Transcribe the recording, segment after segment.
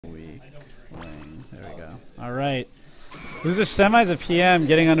There we go. All right. This is semis of PM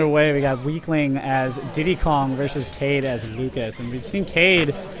getting underway. We got Weakling as Diddy Kong versus Cade as Lucas. And we've seen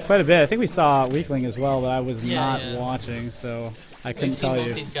Cade quite a bit. I think we saw Weakling as well, but I was not watching, so I couldn't tell you.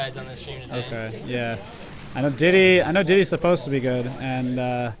 We've seen both these guys on the stream today. Okay, yeah. I know Diddy's supposed to be good, and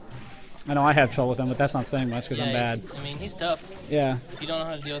I know I have trouble with him, but that's not saying much because I'm bad. I mean, he's tough. Yeah. If you don't know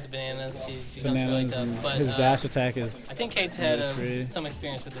how to deal with the bananas, he becomes really tough. But his dash attack is. I think Cade's had some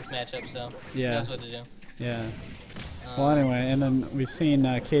experience with this matchup, so he knows what to do. Yeah. Well, anyway, and then we've seen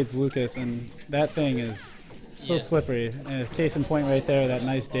Cade's Lucas, and that thing is so slippery. Case in point right there, that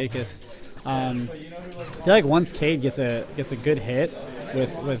nice Dacus. I feel like once Cade gets a good hit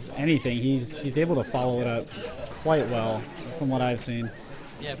with anything, he's able to follow it up quite well, from what I've seen.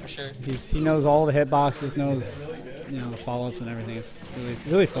 Yeah, for sure. He knows all the hitboxes, knows the follow-ups and everything. It's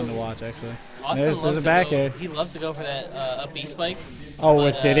really fun to watch, actually. There's a back air. He loves to go for that up B spike. Oh, but,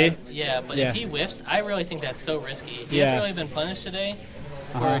 with Diddy? Yeah, but if he whiffs, I really think that's so risky. He hasn't really been punished today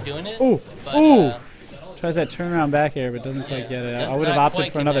for doing it. Ooh, but, tries that turnaround back air, but doesn't quite get it. I would have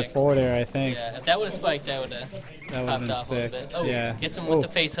opted for another forward air, I think. Yeah, if that would have spiked, that would have popped off a little bit. Oh, gets him with the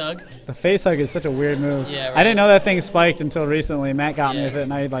face hug. The face hug is such a weird move. Yeah, right. I didn't know that thing spiked until recently. Matt got me with it,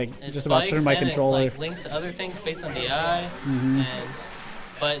 and I just about threw my controller. It links to other things based on DI,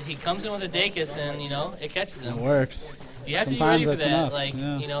 but he comes in with a Dacus, and it catches him. It works. You have to be ready for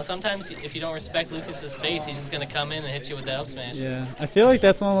that. Sometimes if you don't respect Lucas's space, he's just going to come in and hit you with that up smash. Yeah, I feel like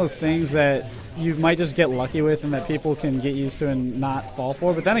that's one of those things that you might just get lucky with and that people can get used to and not fall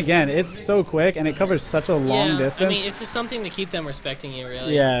for. But then again, it's so quick and it covers such a long distance. I mean, it's just something to keep them respecting you,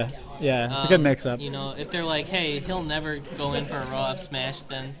 really. Yeah, it's a good mix-up. If they're like, hey, he'll never go in for a raw up smash,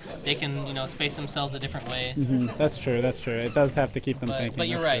 then they can, space themselves a different way. That's true. It does have to keep them thinking. But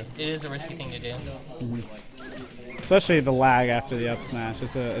you're right. It is a risky thing to do. Especially the lag after the up smash.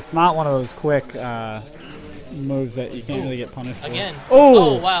 It's not one of those quick moves that you can't really get punished for. Again.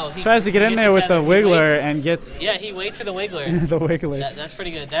 Oh, wow. He tries to get in there with the wiggler and gets. Yeah, he waits for the wiggler. The wiggler. That's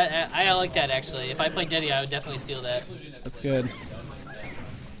pretty good. I like that, actually. If I played Diddy, I would definitely steal that. That's good.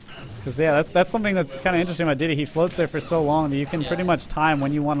 Because that's something that's kind of interesting about Diddy. He floats there for so long that you can pretty much time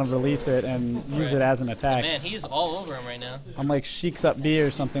when you want to release it and use it as an attack. Man, he's all over him right now. Unlike Sheik's up B or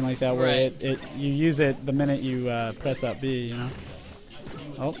something like that, where you use it the minute you press up B.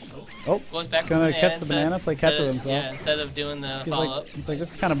 Goes back gonna catch the banana, play catch with himself. Yeah, instead of doing the follow-up. He's like,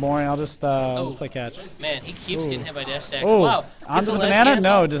 this is kind of boring. I'll just play catch. Man, he keeps getting hit by dash attacks. Oh, wow. onto the banana?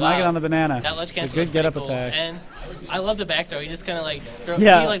 No, does not get on the banana. That ledge cancel. Good get up attack. And I love the back throw. He just kind of like throw.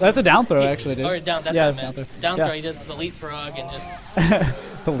 Yeah, that's a down throw actually, dude. Or down. That's what I meant. Down throw. He does the leapfrog and just.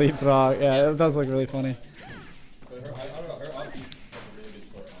 The leapfrog. Yeah, it does look really funny.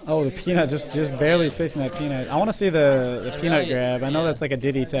 Oh, the peanut, just barely spacing that peanut. I want to see the peanut grab. I know that's like a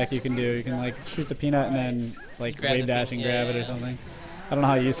Diddy tech you can do. You can like shoot the peanut and then like wave dash and grab it or something. I don't know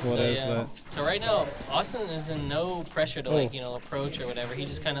how useful it is, but. So right now, Austin is in no pressure to approach or whatever. He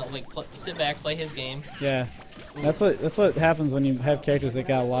just kind of like sit back, play his game. Yeah, that's what happens when you have characters that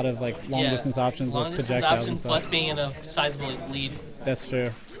got a lot of like long distance options with projectiles and stuff. Plus being in a sizable lead. That's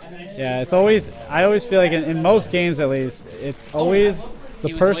true. Yeah, it's always. I always feel like in most games at least, it's always.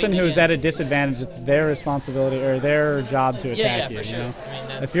 The person who's at a disadvantage, it's their responsibility or their job to attack you. For sure. You know? I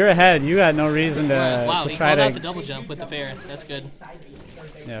mean, if you're ahead, you got no reason to, wow, to try he called out the double jump with the fair. That's good.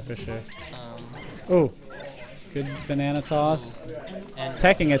 Yeah, for sure. Oh, good banana toss. He's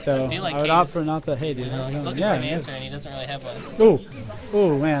teching it though. I would opt for not the. Hey, dude. He's looking for an answer and he doesn't really have one.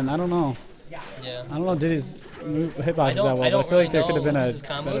 Oh, man, I don't know. Yeah. I don't know. Diddy's hitboxes that well, but I feel like there could have been a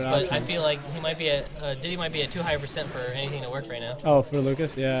combos, but I feel like he might be Diddy might be at too high % for anything to work right now. Oh, for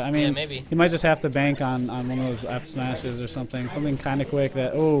Lucas, yeah. I mean, maybe he might just have to bank on one of those F smashes or something kind of quick.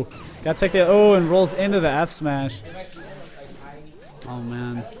 That got to take it. And rolls into the F smash. Oh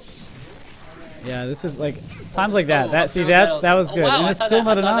man. Yeah, this is like times like that. That was good, and it's still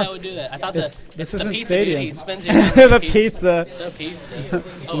not enough. I thought that would do that. I thought this the isn't pizza Stadium. Dude. He spends the pizza. The pizza.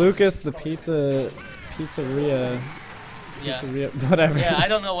 Lucas, the pizzeria. Yeah. Pizzeria, whatever. Yeah, I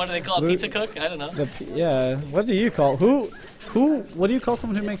don't know. What do they call it? Pizza cook? I don't know. What do you call what do you call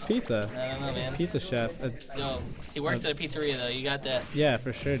someone who makes pizza? I don't know, man. Pizza chef. No, he works at a pizzeria though. You got that? Yeah,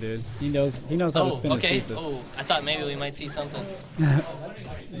 for sure, dude. He knows how to spin his pizza. Oh, I thought maybe we might see something.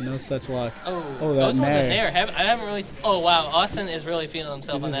 No such luck. That nair. I haven't really. Oh wow, Austin is really feeling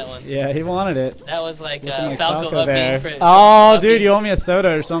himself on that one. Yeah, he wanted it. That was like Falco up beat. Oh, dude, you owe me a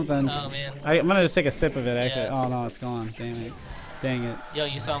soda or something. Oh man. I'm gonna just take a sip of it actually. Yeah. Oh no, it's gone. Dang it. Yo,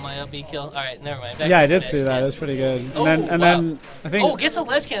 you saw my up B kill? All right, never mind. I did see that. It was pretty good. And then I think. Gets a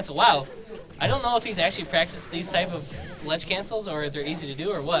ledge cancel. Wow. I don't know if he's actually practiced these type of ledge cancels or if they're easy to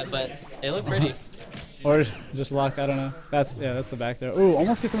do or what, but they look pretty. Or just lock, I don't know. That's the back there. Ooh,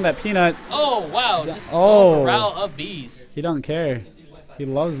 almost gets him with that peanut. Oh, wow. Just oh, route up Bs. He don't care. He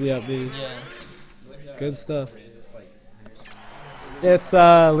loves the up Bs. Yeah. Good stuff. It's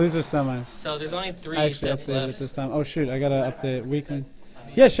loser semis. So there's only 3 Actually, sets left. this time. Oh, shoot. I got to update Weakling.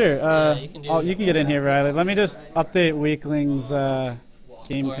 Yeah, sure. You can get in here, Riley. Let me just update Weakling's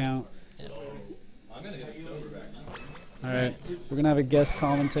game Score. count. All right, we're gonna have a guest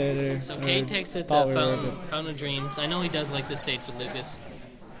commentator. So Cade takes it to Fountain of Dreams. I know he does like this stage with Lucas.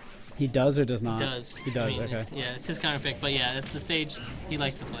 He does or does not? He does. He does. I mean, okay. Yeah, it's his counter pick, but yeah, it's the stage he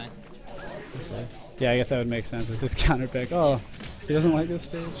likes to play. Yeah, I guess that would make sense. It's his counter pick. Oh, he doesn't like this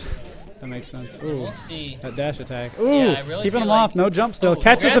stage. That makes sense. Ooh, we'll see. That dash attack. Ooh, yeah, I really keeping him like off. No jump still. Oh,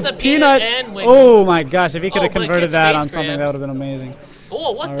 catches the peanut. Oh my gosh! If he could have but it converted gets that face on something, grab. that would have been amazing.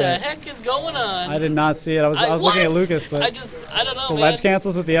 Oh, what the heck is going on? I did not see it. I was looking at Lucas, but I don't know, the man. ledge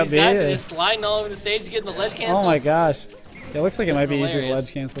cancels with the up These B. guys are just sliding all over the stage, getting the ledge cancels. Oh my gosh! It looks like it might be easier to hilarious.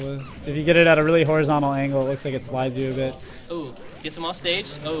 ledge cancel with. If you get it at a really horizontal angle, it looks like it slides you a bit. Ooh, gets him off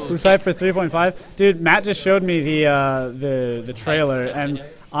stage. Oh. Who's hyped for 3.5? Dude, Matt just showed me the trailer, and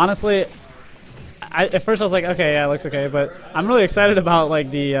honestly, at first I was like, okay, yeah, it looks okay, but I'm really excited about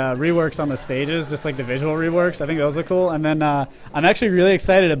like the reworks on the stages, just like the visual reworks. I think those are cool, and then I'm actually really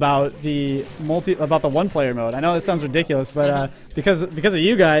excited about the one-player mode. I know it sounds ridiculous, but because of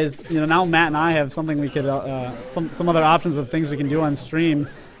you guys, now Matt and I have something we could some other options of things we can do on stream.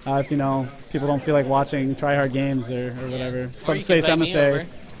 If people don't feel like watching try-hard games or whatever. Subspace emissary.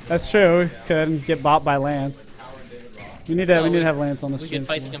 That's true. Could get bought by Lance. We need to have Lance on the stream. We could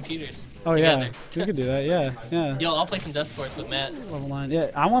fight the computers. Oh together. Yeah, we could do that. Yeah. Yo, I'll play some Dust Force with Matt. Level 9.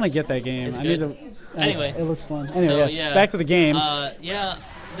 Yeah, I want to get that game. It's I good. need to. Anyway, it looks fun. Anyway, so, yeah. Back to the game. Yeah.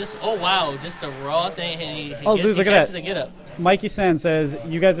 Oh wow, just a raw thing. He dude, look at that. The get up. Mikey San says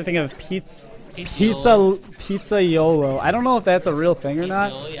you guys are thinking of pizza YOLO. I don't know if that's a real thing or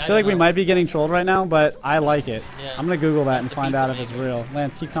not. I feel like we might be getting trolled right now, but I like it. Yeah. I'm gonna Google that and find out if it's real.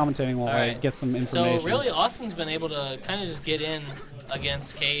 Lance, keep commentating while I get some information. So really, Austin's been able to kind of just get in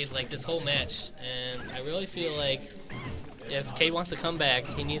against Cade like this whole match, and I really feel like if Cade wants to come back,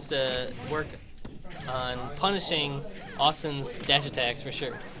 he needs to work on punishing Austin's dash attacks for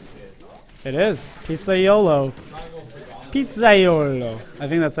sure. It is pizza YOLO. Pizza YOLO. I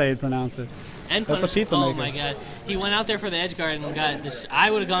think that's how you pronounce it. And that's a pizza maker. Oh my god. He went out there for the edge guard and got this.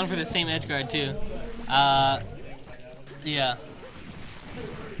 I would have gone for the same edge guard too. Yeah.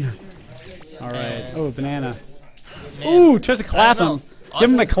 Alright. Oh, banana. Man, ooh, tries to clap him. Give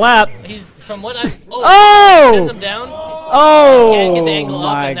him the clap. He's from what I. Oh! Sends him down. Oh! Can't get the angle my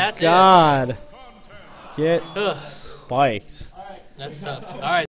up, and that's God. it. Get spiked. That's tough. Alright.